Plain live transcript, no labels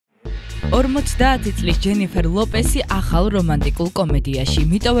50 წლის ჯენიფერ ლოპესი ახალ რომანტიკულ კომედიაში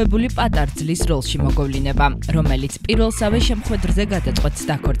მიტოვებული პატარძლის როლში მოგოვლინება, რომელიც პირველსავე შემხვედრზე გადაწყვეტს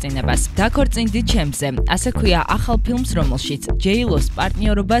დაქორწინებას. დაქორწინდი ჩემზე, ასე ქვია ახალ ფილმს, რომელშიც ჯეილოს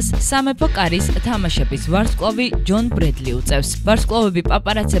პარტნიორობას სამეფო კარის თამაშების ვარსკვლავი ჯონ ბრედლი უწევს. ვარსკვლავები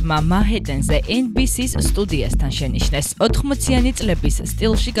პაპარაცებმა მანჰეტენზე NBC-ს სტუდიასთან შენიშნეს. 80-იანი წლების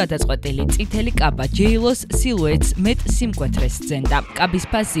სტილში გადაწყვეტილი წითელი კაბა ჯეილოს სილუეტს მეტ სიმკვეთრეს ძენდა. კაბის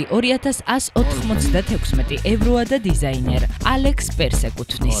ფასი 2196 ევროა და დიზაინერ ალექს პერს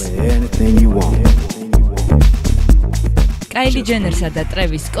ეკუთვნის. კაილი ჯენერსა და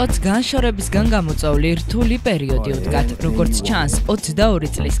ტრევის სკოტს განშორებისგან გამოწვეული რთული პერიოდი უდგათ. როგორც ჩანს, 22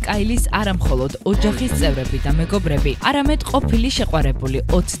 წლის კაილის არამხოლოდ ოჯახის წევრები და მეგობრები, არამედ ყოფილი შეყვარებული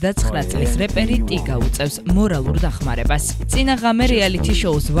 29 წლის რეპერი ტიგა უწევს მორალურ დახმარებას. წინა ღამე რეალიტი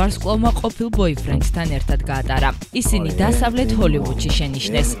შოუს ვარსკვლავმა ყოფილ ბოიფრენდთან ერთად გაატარა. ისინი დასავლეთ ჰოლივუდში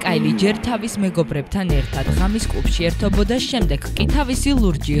შენიშნეს. კაილი ჯერ თავის მეგობრებთან ერთად ღამის კლუბში ერთობოდა, შემდეგ კი თავისი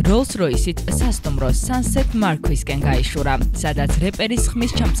ლურჯი როლს-როისით სასტუმრო Sunset Marquis-კენ გაიშურა, სადაც რეპერის ხმის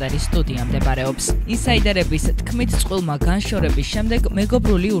ჩამწერი სტუდია მდებარეობს. ინსაიდერების თქმით, წყვილმა განშორების შემდეგ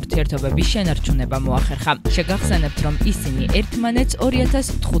მეგობრული ურთიერთობების შენარჩუნება მოახერხა. შეგახსენებთ, რომ ისინი ერთმანეთს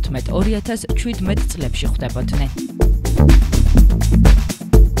 2015-2017 წლებში ხვდებოდნენ.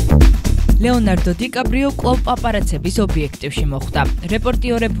 ლეონარდო დიკაბრიო კვლავ პაპარაცების ობიექტივში მოხვდა.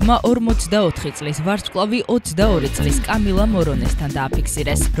 რეპორტიორებმა 44 წლის ვარსკვლავი 22 წლის კამილა მორონესთან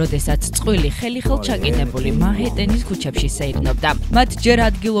დააფიქსირეს, როდესაც წყვილი ხელიხელ ჩაკიდებული მანჰეტენის ქუჩებში სეირნობდა. მათ ჯერ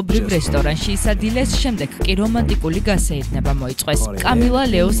ადგილობრივ რესტორანში ისადილეს, შემდეგ კი რომანტიკული გასეირნება მოიწყვეს. კამილა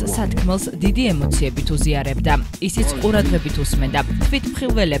ლეოს სათქმელს დიდი ემოციებით უზიარებდა. ისიც ყურადღებით უსმენდა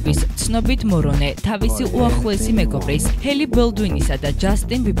თვითმხილველების ცნობით მორონე თავისი უახლესი მეგობრის ჰელი ბელდვინისა და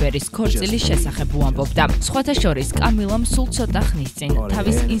ჯასტინ ბიბერის ქორწილის შესახებ უამბობდა. სხვათა შორის კამილამ სულ ცოტა ხნის წინ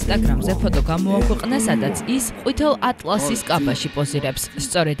თავის ინსტაგრამზე ფოტო გამოაქვეყნა, სადაც ის ყვითელ ატლასის კაბაში პოზირებს.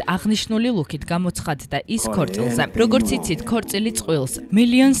 სწორედ აღნიშნული ლუკით გამოცხადდა ის ქორწილზე. როგორც იცით, ქორწილი წყვილს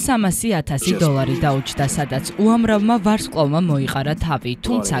 $1,300,000 დაუჯდა, სადაც უამრავმა ვარსკვლავმა მოიყარა თავი,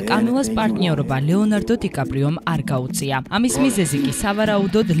 თუმცა კამილას პარტნიორობა ლეონარდო დიკაბრიომ არ გაუწია. ამის მიზეზი კი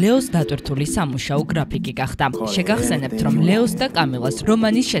სავარაუდოდ ლეოს დატვირთული სამუშაო გრაფიკი გახდა. შეგახსენებთ, რომ ლეოს და კამილას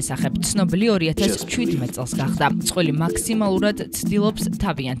რომანის შესახებ ცნობილი 2017 წელს გახდა. წყვილი მაქსიმალურად ცდილობს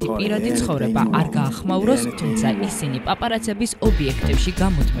თავიანთი პირადი ცხოვრება არ გაახმაუროს, თუმცა ისინი პაპარაცების ობიექტივში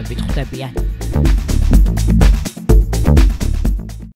გამუდმებით ხვდებიან.